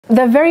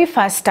The very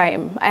first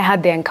time I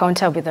had the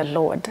encounter with the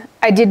Lord,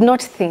 I did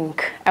not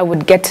think I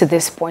would get to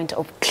this point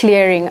of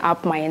clearing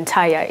up my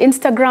entire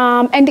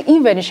Instagram and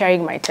even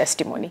sharing my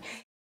testimony.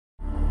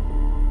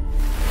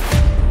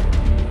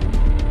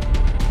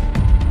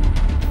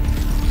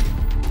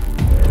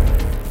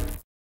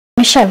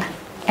 Michelle,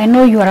 I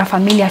know you are a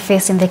familiar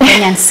face in the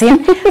Kenyan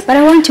scene, but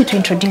I want you to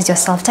introduce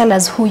yourself. Tell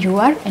us who you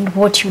are and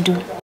what you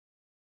do.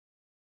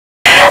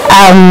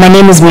 My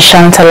name is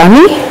Michelle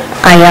Ntalami.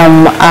 I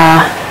am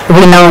a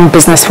renowned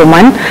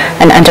businesswoman,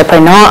 an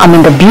entrepreneur. I'm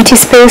in the beauty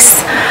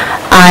space.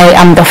 I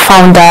am the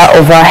founder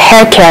of a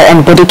hair care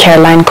and body care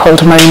line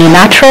called Marini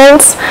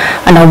Naturals,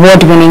 an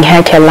award-winning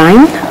hair care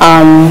line.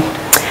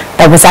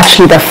 That was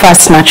actually the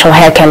first natural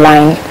hair care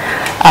line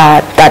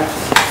that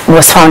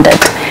was founded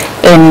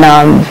in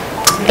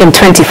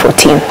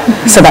 2014.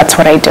 So that's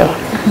what I do.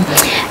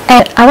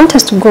 I want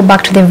us to go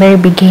back to the very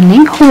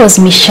beginning. Who was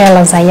Michelle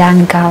as a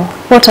young girl?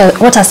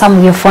 What are some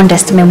of your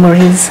fondest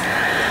memories?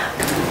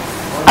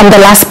 I'm the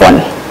last born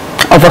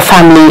of a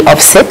family of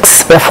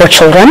 6. We're 4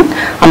 children.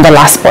 I'm the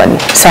last born.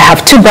 So I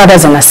have 2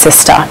 brothers and a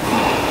sister.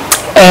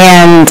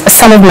 And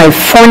some of my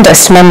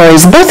fondest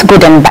memories, both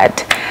good and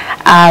bad.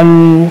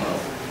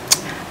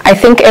 I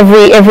think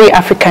every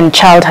African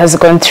child has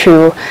gone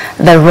through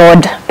the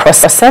rod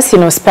processes, you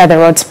know, spare the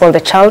rod, spoil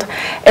the child.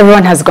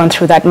 Everyone has gone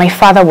through that. My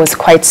father was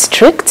quite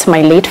strict,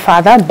 my late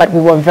father, but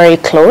we were very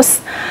close.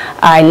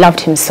 I loved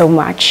him so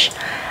much.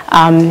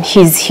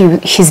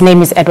 His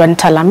name is Michelle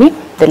Ntalami,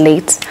 the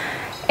late.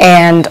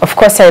 And of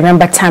course, I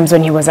remember times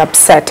when he was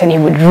upset and he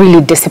would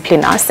really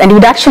discipline us. And he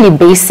would actually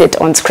base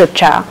it on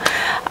scripture,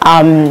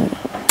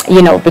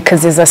 you know,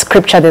 because there's a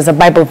scripture, there's a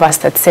Bible verse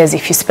that says,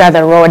 if you spare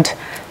the rod,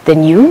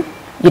 then you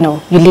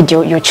lead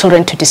your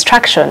children to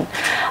distraction.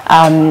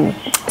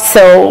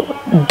 So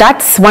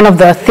that's one of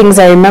the things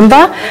I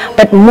remember.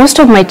 But most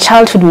of my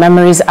childhood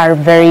memories are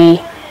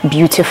very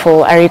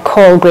beautiful. I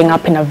recall growing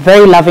up in a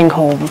very loving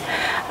home.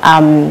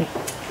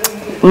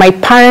 My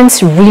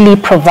parents really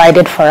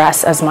provided for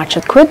us as much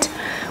as could.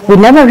 We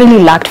never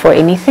really lacked for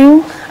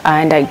anything,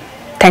 and I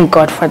thank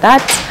God for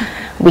that.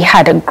 We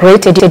had a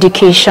great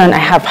education. I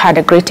have had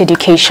a great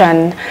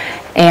education,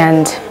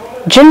 and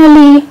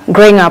generally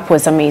growing up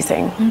was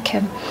amazing.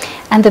 Okay.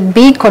 And the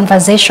big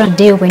conversation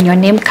today when your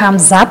name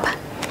comes up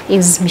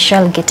is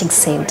Michelle getting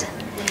saved.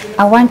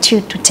 I want you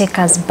to take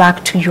us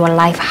back to your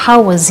life. How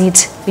was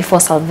it before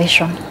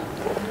salvation?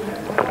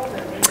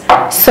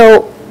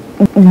 So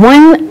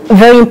one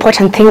very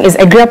important thing is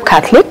I grew up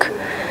Catholic.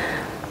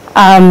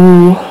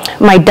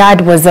 My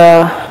dad was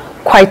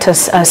quite a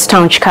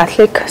staunch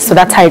Catholic, so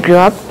that's how I grew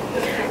up.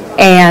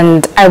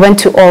 And I went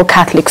to all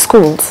Catholic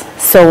schools.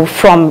 So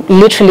from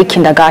literally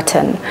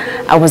kindergarten,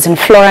 I was in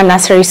Flora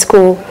Nursery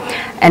School,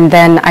 and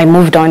then I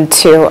moved on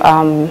to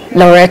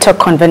Loreto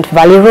Convent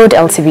Valley Road,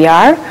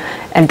 LCVR,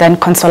 and then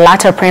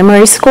Consolata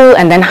Primary School,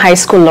 and then high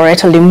school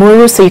Loreto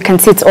Limuru. So you can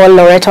see it's all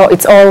Loreto,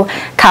 it's all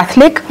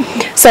Catholic.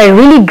 So I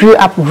really grew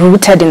up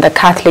rooted in the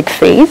Catholic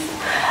faith.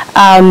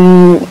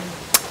 And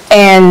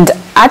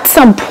at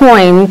some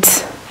point,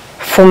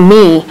 for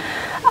me,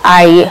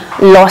 I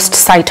lost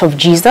sight of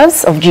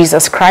Jesus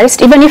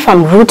Christ. Even if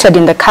I'm rooted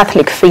in the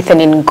Catholic faith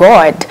and in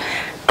God,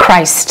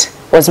 Christ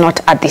was not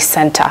at the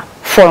center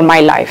for my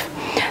life.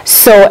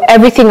 So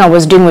everything I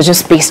was doing was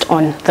just based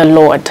on the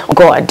Lord,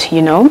 God,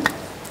 you know.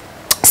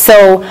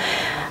 So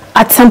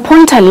at some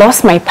point I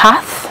lost my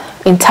path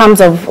in terms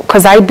of,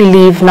 because I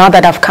believe now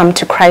that I've come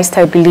to Christ,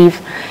 I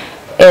believe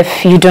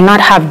if you do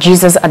not have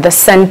Jesus at the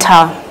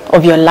center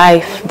of your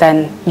life,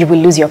 then you will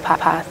lose your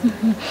path,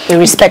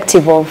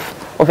 irrespective of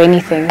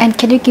anything. And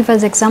can you give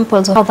us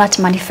examples of how that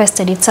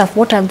manifested itself?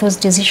 What are those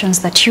decisions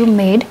that you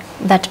made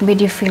that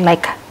made you feel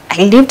like,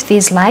 I lived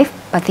this life,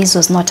 but this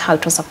was not how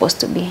it was supposed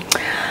to be?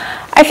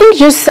 I think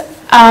just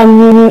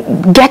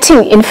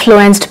getting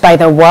influenced by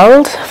the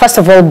world, first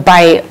of all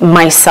by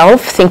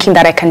myself, thinking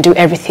that I can do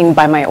everything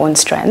by my own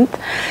strength.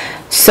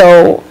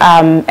 So,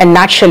 and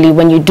naturally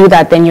when you do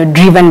that, then you're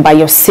driven by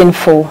your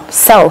sinful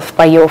self,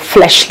 by your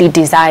fleshly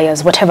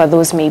desires, whatever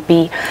those may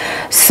be.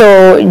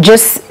 So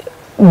just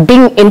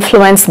being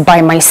influenced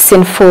by my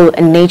sinful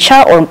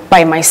nature or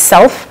by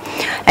myself.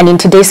 And in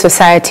today's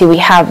society, we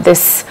have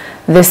this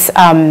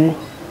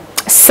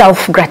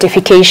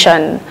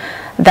self-gratification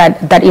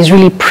that is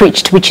really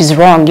preached, which is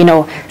wrong, you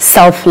know,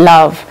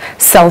 self-love,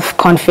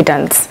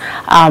 self-confidence,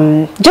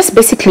 just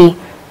basically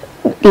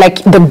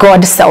like the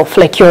God self,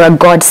 like you're a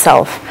God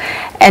self.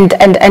 And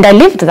I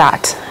lived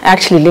that. I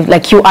actually lived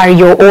like you are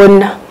your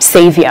own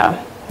savior,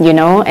 you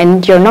know,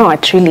 and you're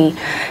not really.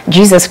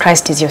 Jesus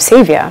Christ is your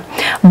savior.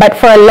 But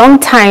for a long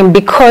time,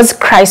 because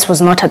Christ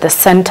was not at the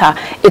center,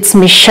 it's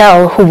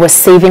Michelle who was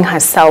saving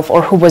herself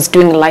or who was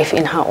doing life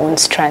in her own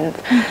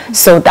strength.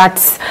 So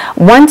that's,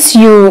 once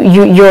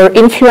you're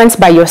influenced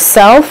by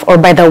yourself or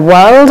by the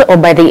world or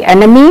by the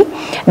enemy,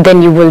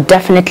 then you will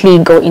definitely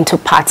go into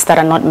paths that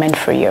are not meant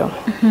for you.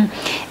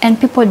 And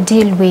people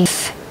deal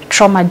with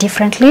trauma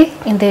differently.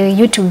 In the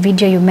YouTube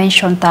video, you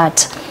mentioned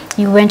that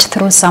you went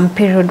through some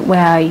period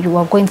where you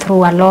were going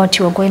through a lot,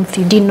 you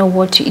didn't know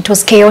what, it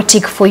was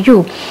chaotic for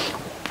you.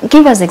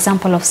 Give us an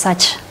example of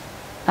such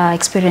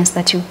experience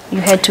that you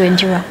had to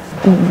endure.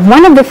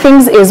 One of the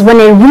things is when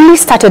I really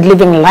started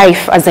living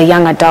life as a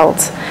young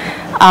adult,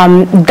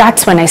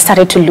 that's when I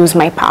started to lose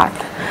my path.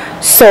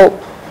 So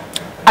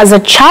as a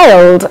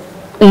child,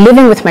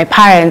 living with my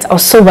parents, I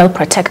was so well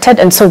protected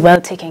and so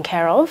well taken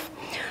care of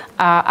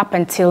up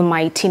until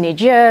my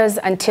teenage years,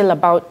 until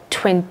about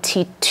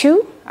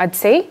 22, I'd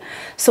say.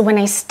 So when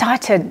I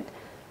started,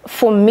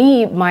 for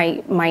me,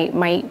 my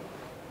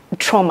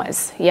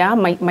traumas, yeah,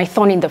 my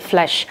thorn in the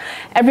flesh.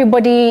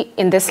 Everybody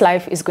in this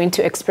life is going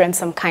to experience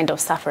some kind of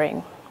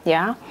suffering,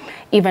 yeah.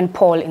 Even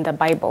Paul in the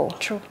Bible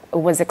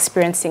was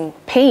experiencing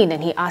pain,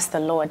 and he asked the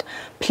Lord,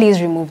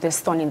 please remove this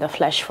thorn in the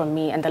flesh from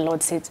me. And the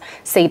Lord said,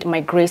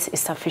 my grace is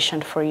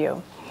sufficient for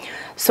you.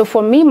 So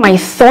for me, my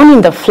thorn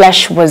in the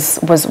flesh was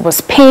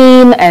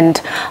pain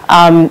and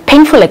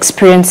painful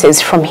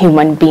experiences from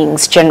human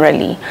beings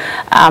generally,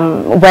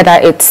 whether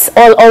it's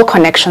all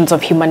connections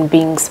of human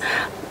beings,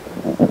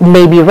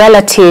 maybe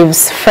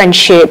relatives,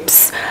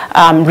 friendships,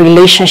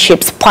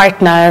 relationships,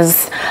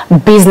 partners,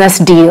 business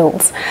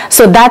deals.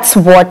 So that's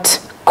what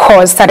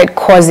started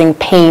causing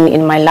pain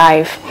in my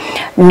life.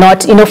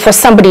 Not, for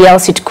somebody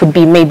else, it could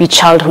be maybe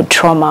childhood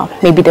trauma.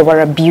 Maybe they were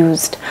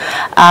abused.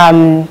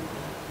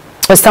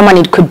 For someone,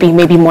 it could be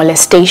maybe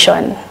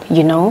molestation,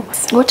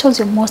 What was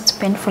your most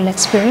painful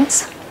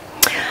experience?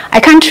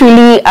 I can't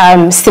really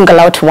single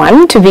out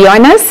one, to be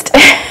honest.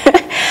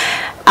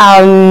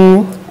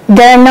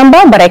 There are a number,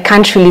 but I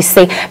can't really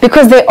say,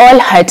 because they all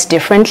hurt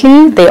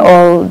differently. They're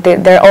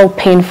all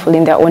painful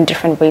in their own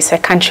different ways. So I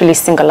can't really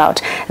single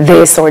out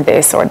this or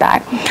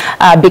that.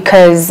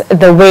 Because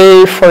the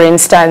way, for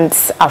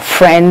instance, a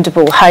friend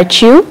will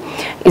hurt you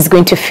is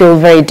going to feel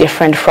very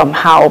different from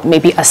how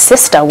maybe a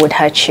sister would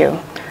hurt you.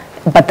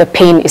 But the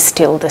pain is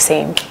still the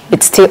same.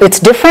 It's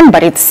different,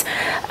 but it's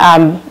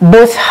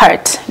both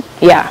hurt.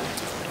 Yeah.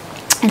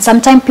 And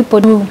sometimes people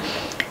do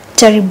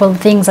terrible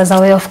things as a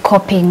way of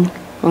coping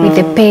with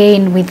the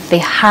pain, with the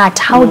hurt.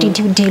 How did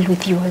you deal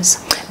with yours?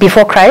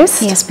 Before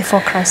Christ? Yes,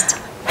 before Christ.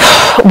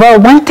 Well,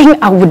 one thing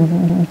I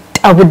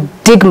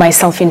would dig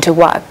myself into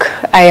work.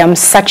 I am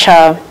such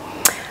a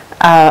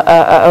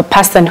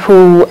person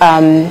who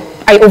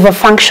I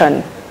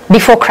overfunction.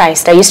 Before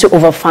Christ, I used to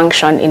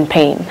overfunction in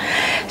pain.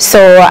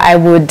 So I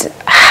would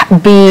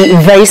be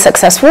very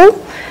successful,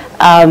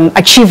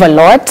 achieve a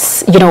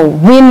lot,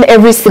 win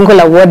every single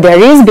award there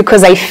is,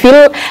 because I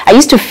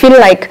used to feel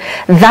like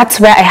that's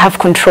where I have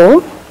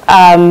control.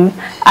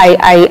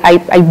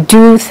 I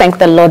do thank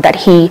the Lord that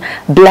he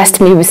blessed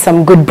me with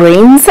some good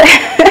brains.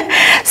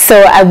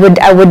 So I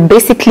would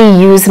basically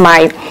use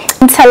my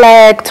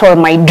intellect or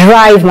my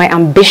drive, my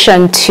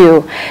ambition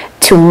to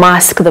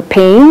mask the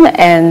pain,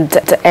 and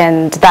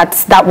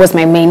that was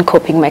my main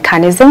coping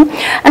mechanism.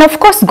 And of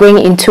course, going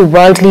into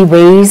worldly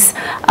ways,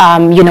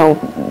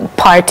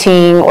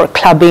 partying or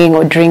clubbing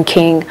or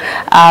drinking,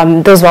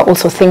 those were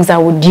also things I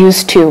would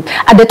use to.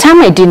 At the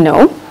time, I didn't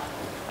know.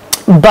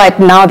 But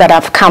now that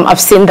I've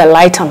seen the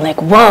light, I'm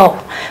like, whoa,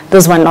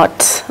 those were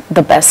not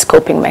the best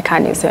coping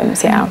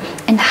mechanisms, yeah.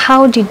 And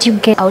how did you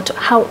get out?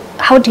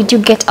 How did you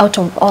get out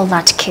of all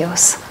that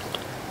chaos?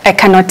 I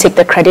cannot take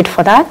the credit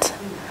for that.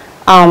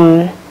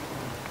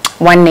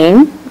 One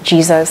name,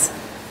 Jesus.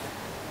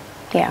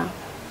 Yeah.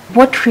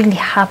 What really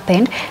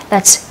happened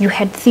that you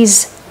had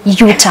this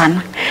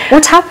U-turn?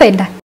 What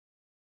happened?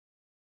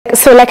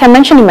 So like I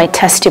mentioned in my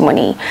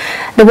testimony,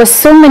 there were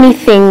so many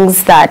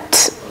things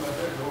that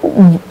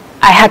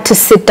I had to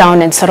sit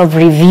down and sort of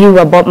review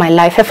about my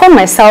life. I found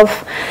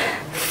myself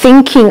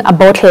thinking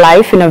about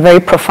life in a very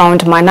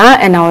profound manner,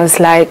 and I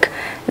was like,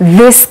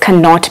 this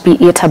cannot be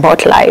it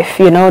about life.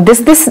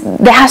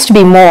 There has to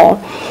be more.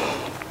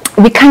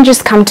 We can't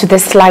just come to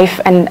this life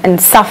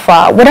and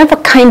suffer, whatever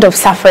kind of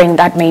suffering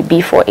that may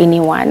be for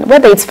anyone,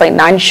 whether it's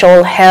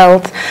financial,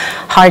 health,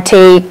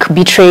 heartache,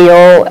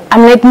 betrayal.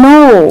 I'm like,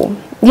 no.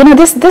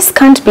 This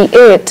can't be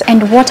it.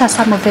 And what are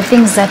some of the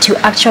things that you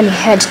actually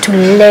had to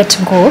let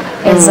go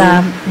as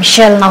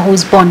Michelle now who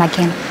is born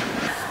again?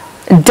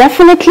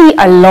 Definitely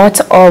a lot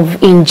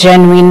of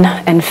ingenuine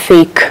and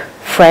fake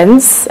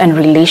friends and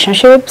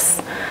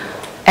relationships.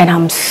 And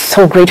I'm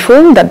so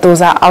grateful that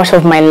those are out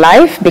of my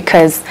life,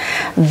 because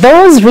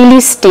those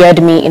really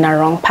steered me in a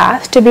wrong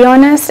path, to be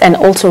honest, and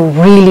also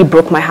really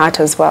broke my heart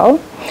as well.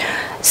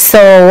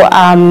 So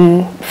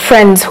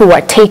friends who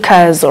are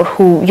takers, or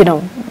who,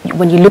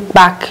 when you look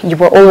back, you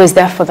were always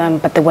there for them,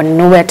 but they were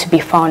nowhere to be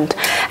found.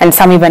 And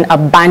some even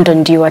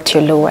abandoned you at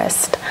your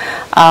lowest.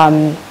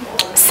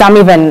 Some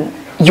even,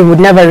 you would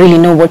never really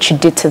know what you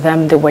did to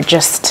them. They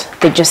just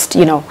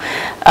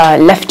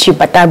left you,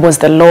 but that was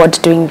the Lord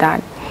doing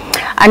that.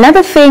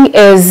 Another thing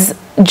is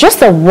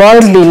just a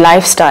worldly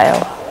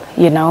lifestyle,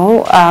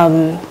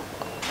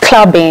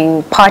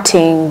 clubbing,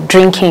 partying,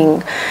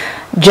 drinking,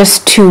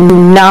 just to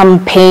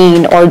numb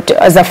pain or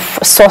as a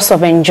source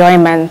of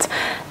enjoyment.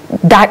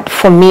 That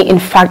for me, in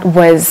fact,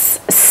 was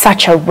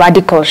such a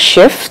radical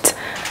shift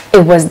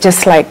it was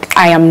just like,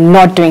 I am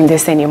not doing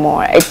this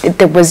anymore.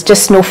 There was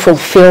just no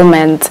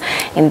fulfillment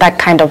in that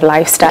kind of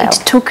lifestyle.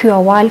 It took you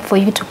a while for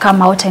you to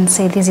come out and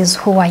say, this is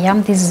who I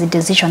am, this is a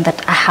decision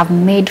that I have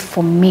made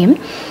for me.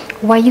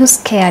 Were you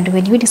scared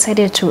when you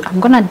decided to, I'm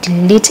going to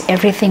delete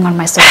everything on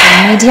my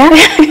social media,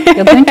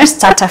 you're going to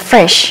start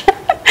afresh?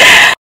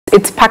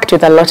 It's packed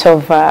with a lot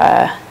of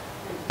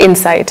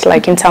insight,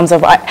 like in terms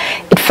of,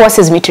 it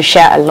forces me to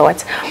share a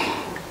lot.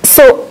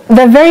 So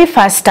the very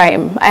first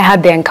time I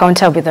had the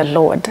encounter with the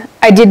Lord,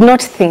 I did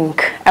not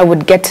think I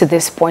would get to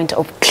this point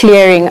of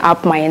clearing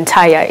up my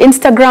entire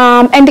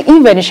Instagram and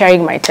even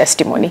sharing my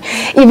testimony.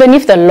 Even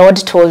if the Lord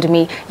told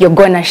me, you're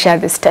going to share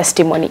this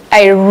testimony,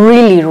 I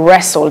really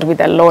wrestled with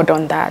the Lord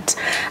on that.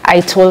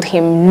 I told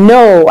him,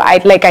 no, I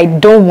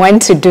don't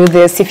want to do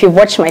this. If you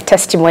watch my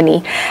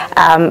testimony,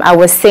 I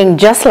was saying,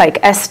 just like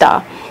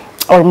Esther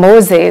or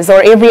Moses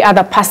or every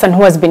other person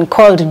who has been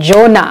called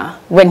Jonah,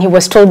 when he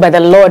was told by the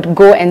Lord,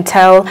 go and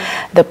tell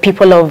the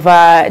people of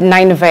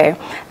Nineveh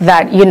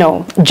that, you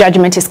know,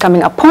 judgment is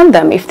coming upon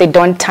them if they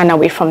don't turn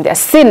away from their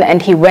sin.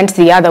 And he went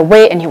the other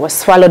way and he was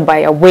swallowed by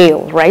a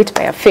whale, right?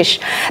 By a fish.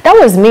 That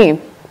was me.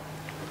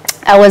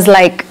 I was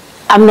like,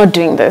 I'm not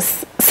doing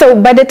this.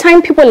 So by the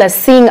time people are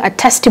seeing a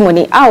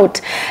testimony out,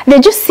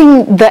 they're just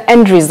seeing the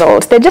end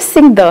result. They're just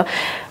seeing the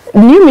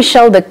new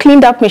Michelle, the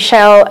cleaned up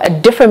Michelle, a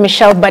different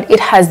Michelle, but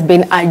it has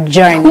been a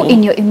journey. Who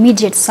in your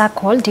immediate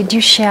circle did you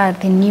share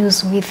the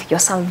news with, your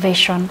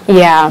salvation?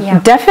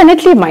 Yeah.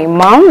 Definitely my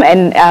mom,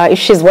 and if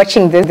she's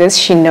watching this,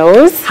 she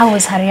knows. How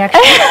was her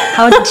reaction?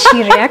 How did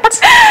she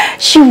react?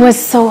 She was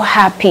so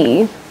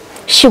happy.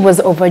 She was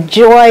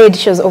overjoyed.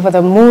 She was over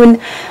the moon.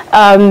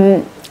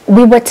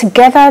 We were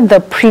together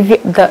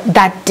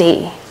that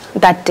day.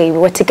 We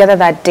were together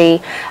that day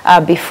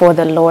before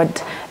the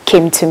Lord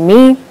came to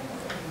me.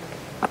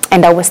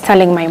 And I was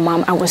telling my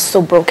mom, I was so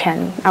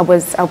broken. I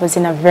was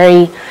in a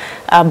very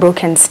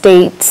broken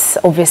state.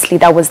 Obviously,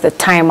 that was the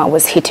time I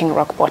was hitting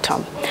rock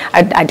bottom.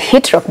 I'd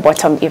hit rock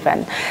bottom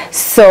even.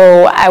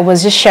 So I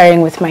was just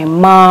sharing with my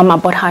mom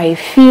about how I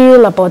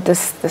feel about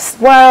this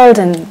world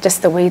and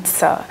just the way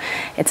it's a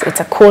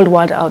cold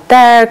world out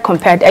there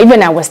compared.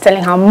 Even I was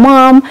telling her,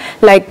 Mom,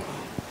 like,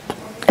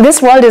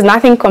 this world is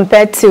nothing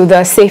compared to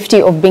the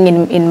safety of being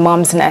in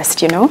mom's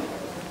nest, you know.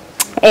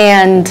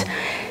 And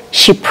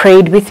she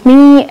prayed with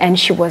me and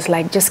she was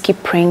like, just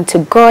keep praying to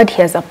God.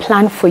 He has a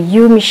plan for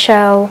you,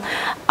 Michelle.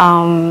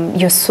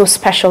 You're so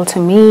special to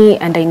me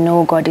and I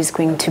know God is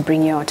going to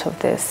bring you out of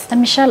this.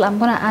 And Michelle, I'm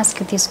going to ask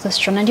you this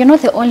question. And you're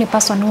not the only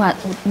person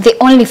the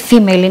only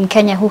female in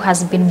Kenya who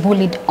has been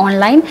bullied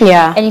online.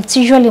 Yeah. And it's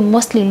usually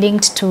mostly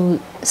linked to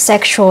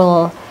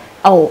sexual,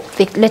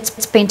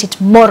 let's paint it,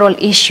 moral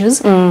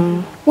issues.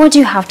 What do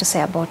you have to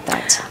say about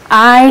that?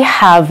 I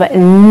have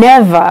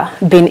never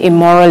been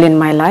immoral in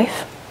my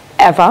life.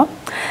 Ever.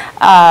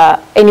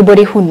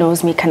 Anybody who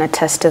knows me can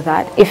attest to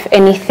that. If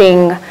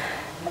anything,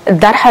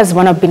 that has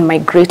been my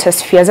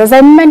greatest fears. As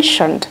I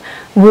mentioned,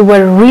 we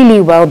were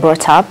really well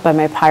brought up by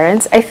my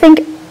parents. I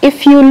think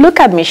if you look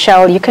at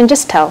Michelle, you can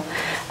just tell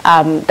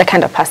the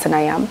kind of person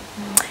I am.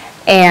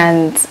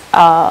 And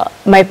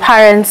my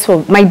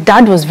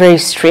dad was very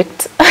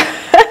strict,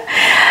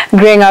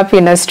 growing up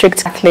in a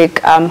strict Catholic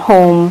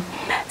home.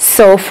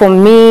 So for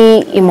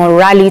me,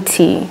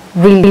 immorality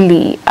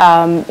really,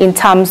 in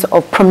terms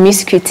of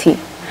promiscuity,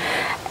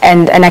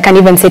 and I can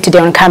even say today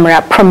on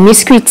camera,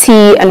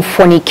 promiscuity and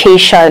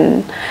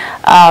fornication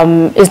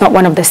is not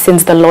one of the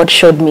sins the Lord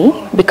showed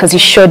me, because he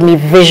showed me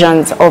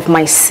visions of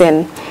my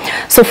sin.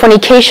 So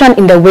fornication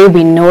in the way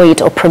we know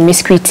it, or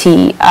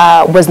promiscuity,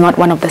 was not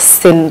one of the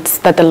sins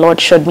that the Lord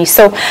showed me.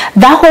 So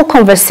that whole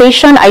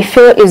conversation, I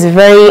feel, is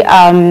very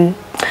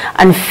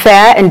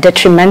unfair and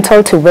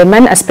detrimental to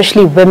women,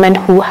 especially women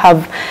who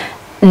have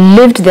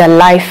lived their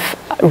life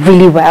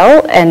really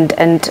well and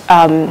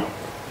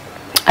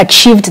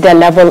achieved their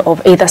level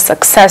of either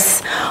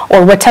success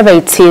or whatever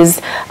it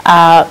is,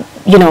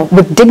 you know,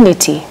 with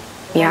dignity.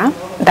 Yeah,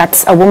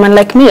 that's a woman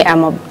like me.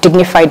 I'm a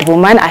dignified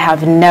woman. I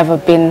have never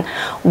been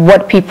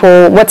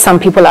what some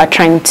people are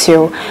trying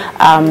to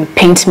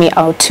paint me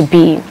out to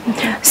be.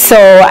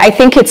 So I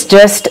think it's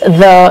just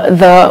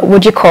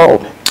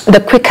the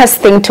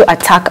quickest thing to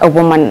attack a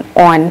woman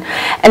on.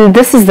 And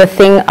this is the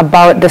thing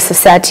about the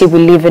society we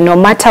live in.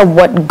 No matter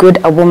what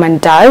good a woman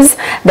does,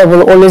 there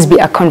will always be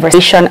a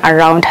conversation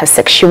around her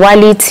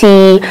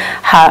sexuality,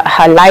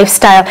 her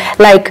lifestyle.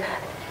 Like,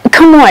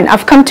 come on,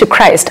 I've come to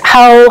Christ.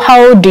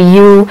 How do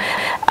you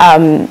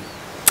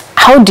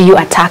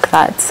attack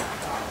that?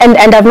 And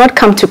I've not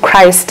come to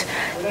Christ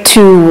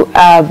to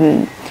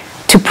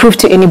prove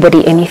to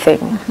anybody anything.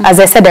 As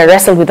I said, I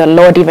wrestled with the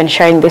Lord even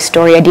sharing this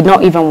story. I did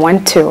not even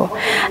want to.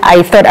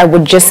 I thought I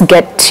would just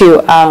get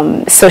to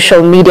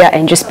social media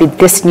and just be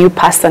this new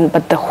person,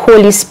 but the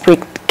Holy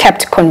Spirit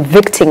kept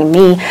convicting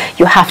me,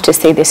 you have to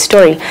say this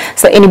story.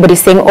 So anybody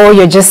saying, oh,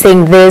 you're just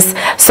saying this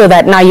so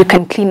that now you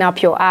can clean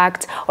up your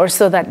act, or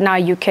so that now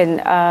you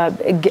can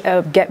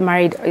get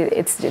married,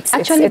 it's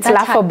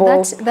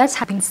laughable.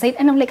 That's been said,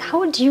 and I'm like,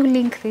 how do you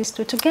link these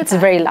two together? It's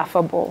very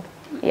laughable.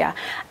 Yeah.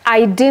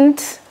 I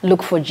didn't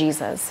look for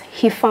Jesus.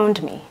 He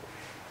found me.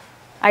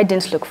 I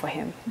didn't look for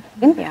him.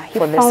 Yeah, he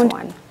found this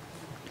one.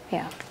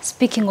 Yeah.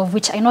 Speaking of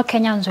which, I know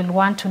Kenyans will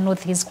want to know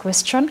this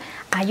question.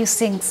 Are you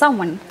seeing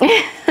someone?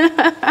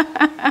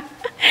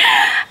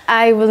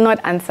 I will not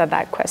answer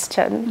that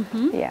question.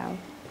 Yeah.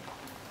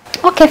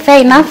 Okay,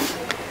 fair enough.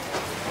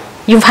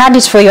 You've had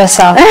it for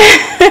yourself.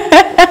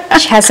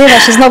 She has said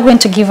that she's not going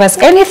to give us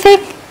anything.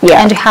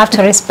 Yeah. And you have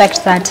to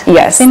respect that.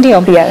 Yes. Cindy?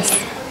 Yes.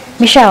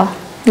 Michelle?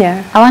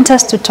 Yeah. I want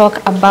us to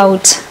talk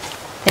about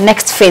the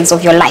next phase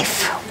of your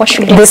life. What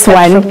should you this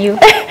expect one from you?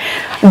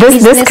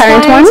 this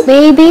current one,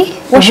 baby.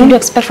 What should you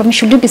expect from me?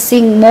 Should you be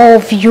seeing more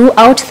of you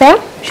out there?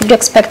 Should you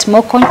expect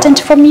more content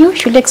from you?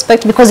 Should you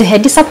expect, because you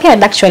had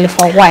disappeared actually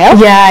for a while?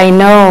 Yeah, I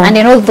know. And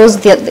you know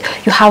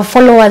you have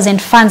followers and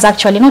fans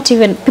actually, not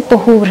even people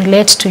who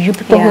relate to you,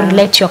 people who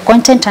relate to your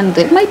content, and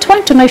they might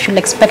want to know if you'll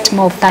expect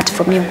more of that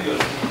from you.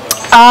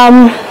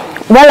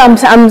 Well,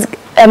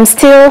 I'm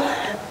still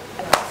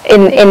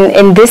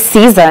in this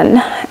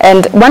season,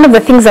 and one of the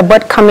things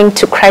about coming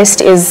to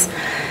Christ is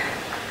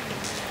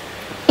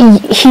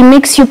he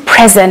makes you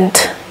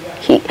present.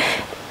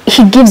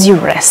 He gives you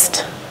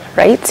rest,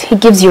 right? He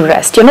gives you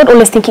rest. You're not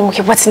always thinking,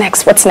 okay, what's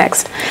next? What's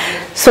next?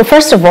 So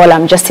first of all,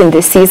 I'm just in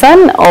this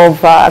season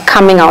of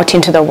coming out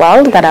into the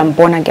world that I'm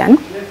born again.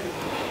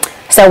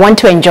 So I want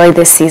to enjoy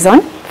this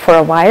season for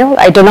a while.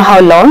 I don't know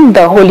how long.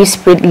 The Holy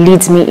Spirit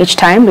leads me each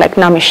time. Like,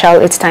 now, Michelle,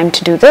 it's time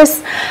to do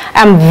this.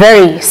 I'm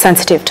very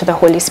sensitive to the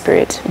Holy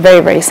Spirit.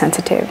 Very, very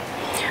sensitive.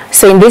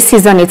 So in this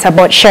season, it's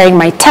about sharing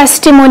my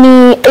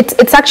testimony.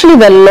 It's actually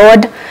the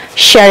Lord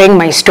sharing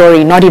my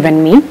story, not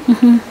even me.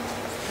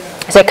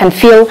 So I can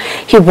feel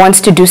he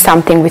wants to do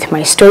something with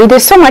my story.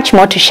 There's so much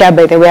more to share,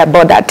 by the way,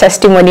 about that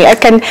testimony. I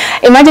can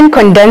imagine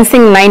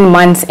condensing 9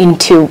 months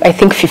into, I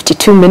think,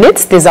 52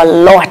 minutes. There's a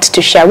lot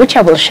to share, which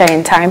I will share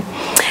in time.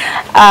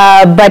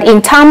 But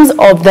in terms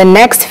of the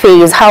next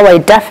phase, how I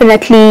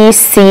definitely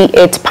see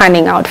it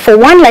panning out. For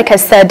one, like I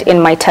said in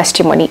my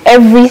testimony,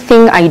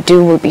 everything I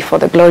do will be for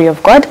the glory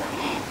of God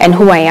and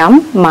who I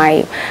am,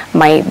 my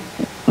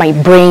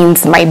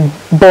brains, my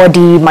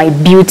body, my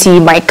beauty,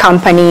 my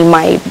company,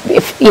 my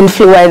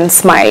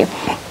influence, my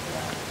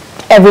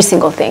every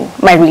single thing,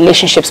 my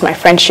relationships, my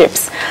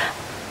friendships,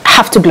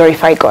 have to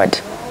glorify God.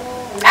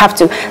 Have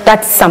to.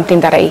 That's something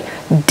that I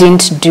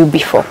didn't do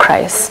before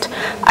Christ.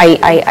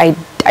 I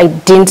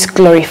didn't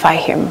glorify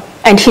him,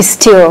 and he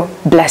still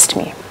blessed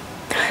me.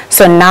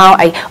 So now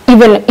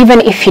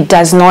even if he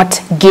does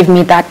not give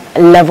me that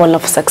level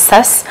of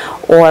success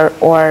or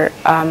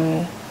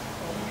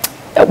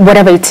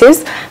whatever it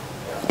is,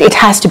 it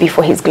has to be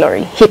for his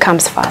glory. He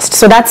comes first.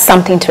 So that's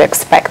something to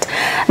expect.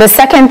 The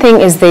second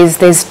thing is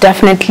there's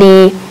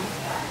definitely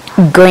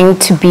going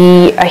to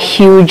be a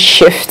huge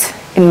shift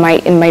in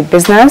my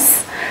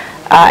business.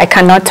 I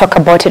cannot talk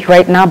about it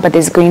right now, but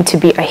there's going to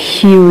be a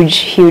huge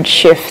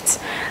shift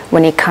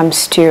when it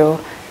comes to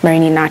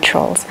Marini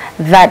Naturals.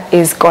 That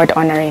is God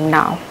honoring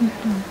now.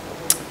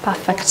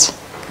 Perfect.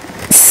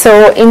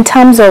 So in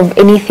terms of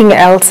anything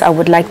else I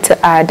would like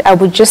to add, I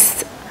would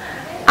just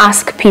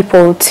ask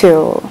people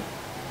to,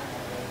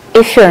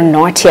 if you're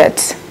not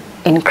yet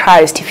in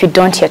Christ, if you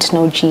don't yet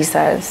know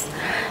Jesus,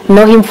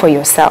 know him for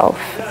yourself.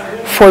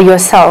 For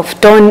yourself.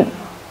 Don't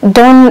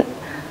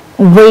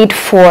wait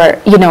for,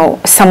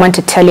 someone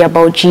to tell you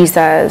about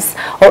Jesus.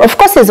 Or of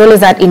course, there's always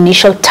that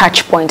initial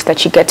touch point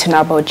that you get to know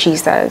about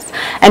Jesus.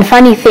 And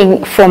funny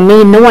thing, for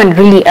me, no one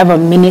really ever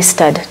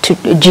ministered to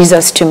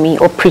Jesus to me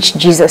or preached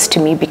Jesus to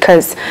me,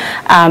 because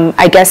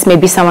I guess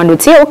maybe someone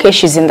would say, okay,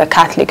 she's in the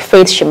Catholic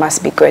faith, she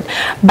must be good.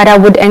 But I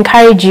would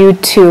encourage you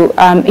to,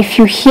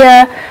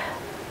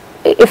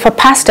 if a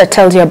pastor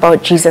tells you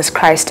about Jesus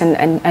Christ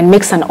and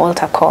makes an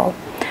altar call,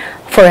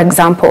 for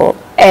example,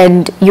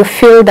 and you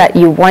feel that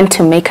you want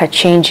to make a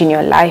change in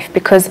your life,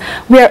 because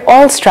we are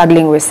all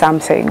struggling with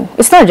something.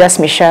 It's not just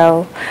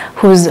Michelle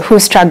who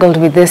struggled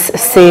with this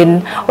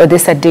sin or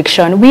this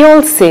addiction. We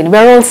all sin.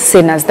 We're all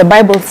sinners. The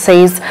Bible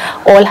says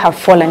all have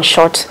fallen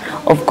short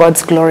of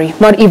God's glory.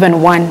 Not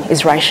even one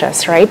is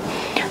righteous, right?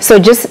 So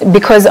just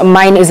because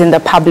mine is in the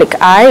public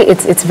eye,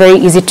 it's very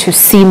easy to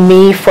see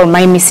me for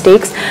my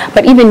mistakes,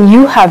 but even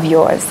you have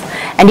yours,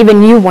 and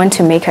even you want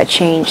to make a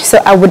change. So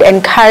I would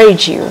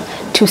encourage you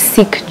to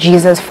seek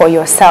Jesus for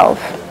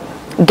yourself.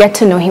 Get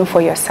to know him for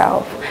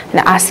yourself and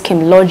ask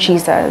him, Lord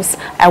Jesus,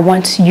 I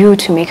want you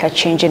to make a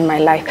change in my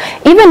life.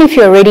 Even if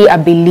you're already a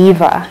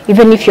believer,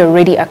 even if you're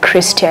already a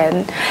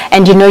Christian,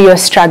 and you're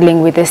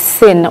struggling with this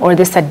sin or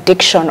this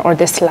addiction or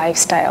this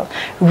lifestyle,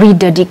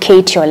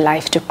 rededicate your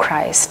life to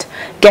Christ.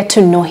 Get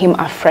to know him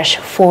afresh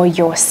for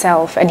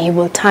yourself, and he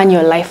will turn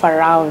your life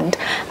around.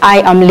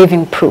 I am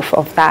living proof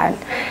of that.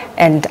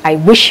 And I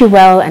wish you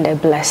well, and I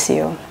bless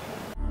you.